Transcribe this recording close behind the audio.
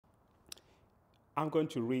I'm going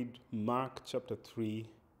to read Mark chapter 3,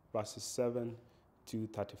 verses 7 to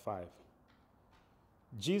 35.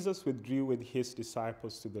 Jesus withdrew with his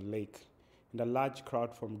disciples to the lake, and a large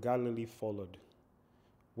crowd from Galilee followed.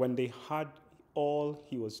 When they heard all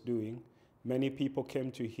he was doing, many people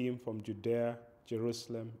came to him from Judea,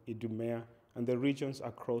 Jerusalem, Idumea, and the regions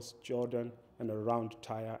across Jordan and around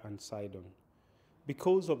Tyre and Sidon.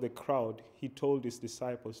 Because of the crowd, he told his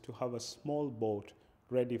disciples to have a small boat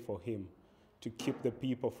ready for him, to keep the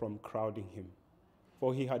people from crowding him.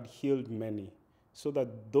 For he had healed many, so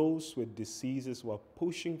that those with diseases were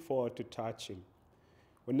pushing forward to touch him.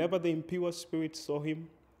 Whenever the impure spirit saw him,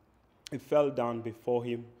 it fell down before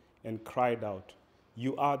him and cried out,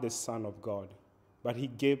 "You are the Son of God." But he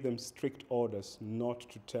gave them strict orders not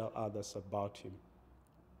to tell others about him.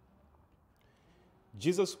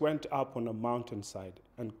 Jesus went up on a mountainside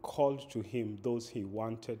and called to him those he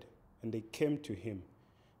wanted, and they came to him.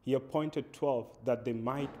 He appointed 12 that they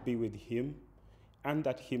might be with him and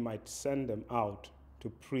that he might send them out to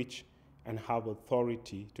preach and have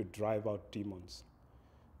authority to drive out demons.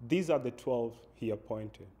 These are the 12 he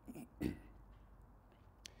appointed.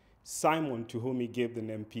 Simon, to whom he gave the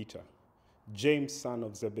name Peter, James, son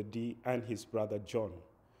of Zebedee, and his brother John.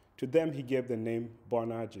 To them he gave the name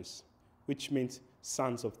Boanerges, which means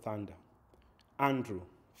sons of thunder. Andrew,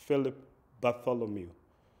 Philip, Bartholomew,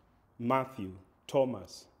 Matthew,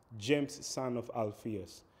 Thomas, James, son of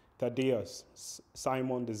Alphaeus, Thaddeus,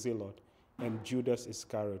 Simon the Zealot, and Judas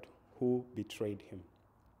Iscariot, who betrayed him.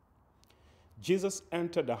 Jesus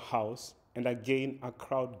entered the house, and again a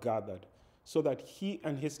crowd gathered, so that he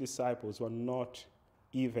and his disciples were not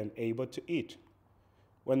even able to eat.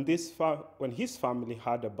 When his family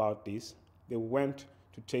heard about this, they went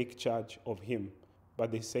to take charge of him,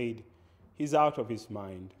 but they said, "He's out of his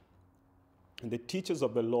mind." And the teachers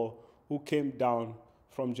of the law who came down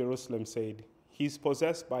from Jerusalem said, "He is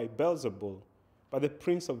possessed by Beelzebul, by the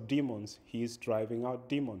prince of demons he is driving out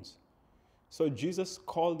demons." So Jesus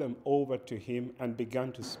called them over to him and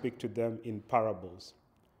began to speak to them in parables.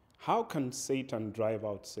 "How can Satan drive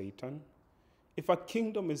out Satan? If a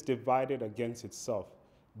kingdom is divided against itself,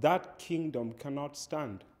 that kingdom cannot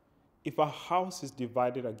stand. If a house is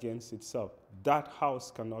divided against itself, that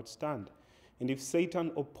house cannot stand. And if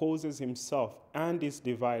Satan opposes himself and is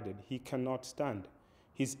divided, he cannot stand.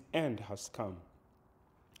 His end has come.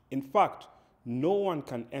 In fact, no one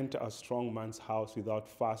can enter a strong man's house without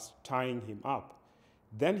first tying him up.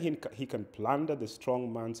 Then he can plunder the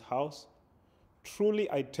strong man's house.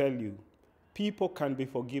 Truly, I tell you, people can be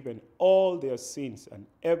forgiven all their sins and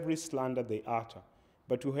every slander they utter,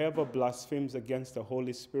 but whoever blasphemes against the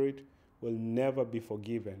Holy Spirit will never be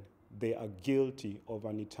forgiven. They are guilty of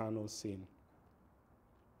an eternal sin.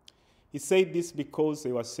 He said this because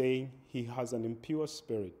they were saying he has an impure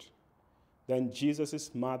spirit. Then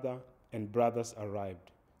Jesus' mother and brothers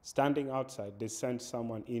arrived. Standing outside, they sent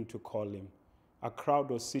someone in to call him. A crowd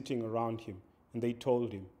was sitting around him, and they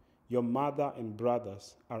told him, "Your mother and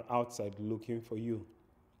brothers are outside looking for you."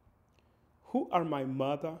 "Who are my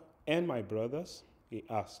mother and my brothers?" he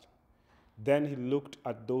asked. Then he looked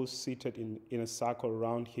at those seated in a circle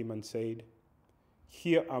around him and said,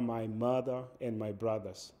 "Here are my mother and my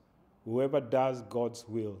brothers. Whoever does God's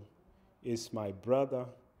will is my brother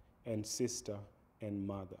and sister and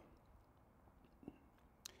mother."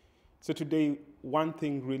 So today, one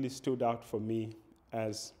thing really stood out for me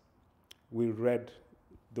as we read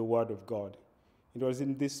the Word of God. It was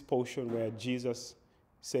in this portion where Jesus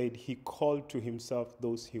said he called to himself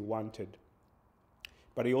those he wanted.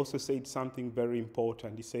 But he also said something very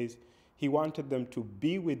important. He says he wanted them to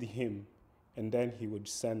be with him, and then he would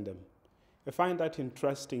send them. I find that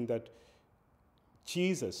interesting that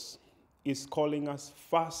Jesus is calling us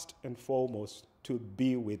first and foremost to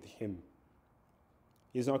be with him.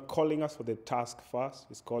 He's not calling us for the task first.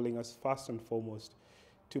 He's calling us first and foremost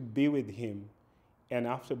to be with him. And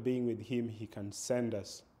after being with him, he can send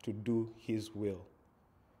us to do his will.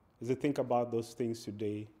 As I think about those things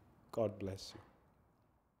today, God bless you.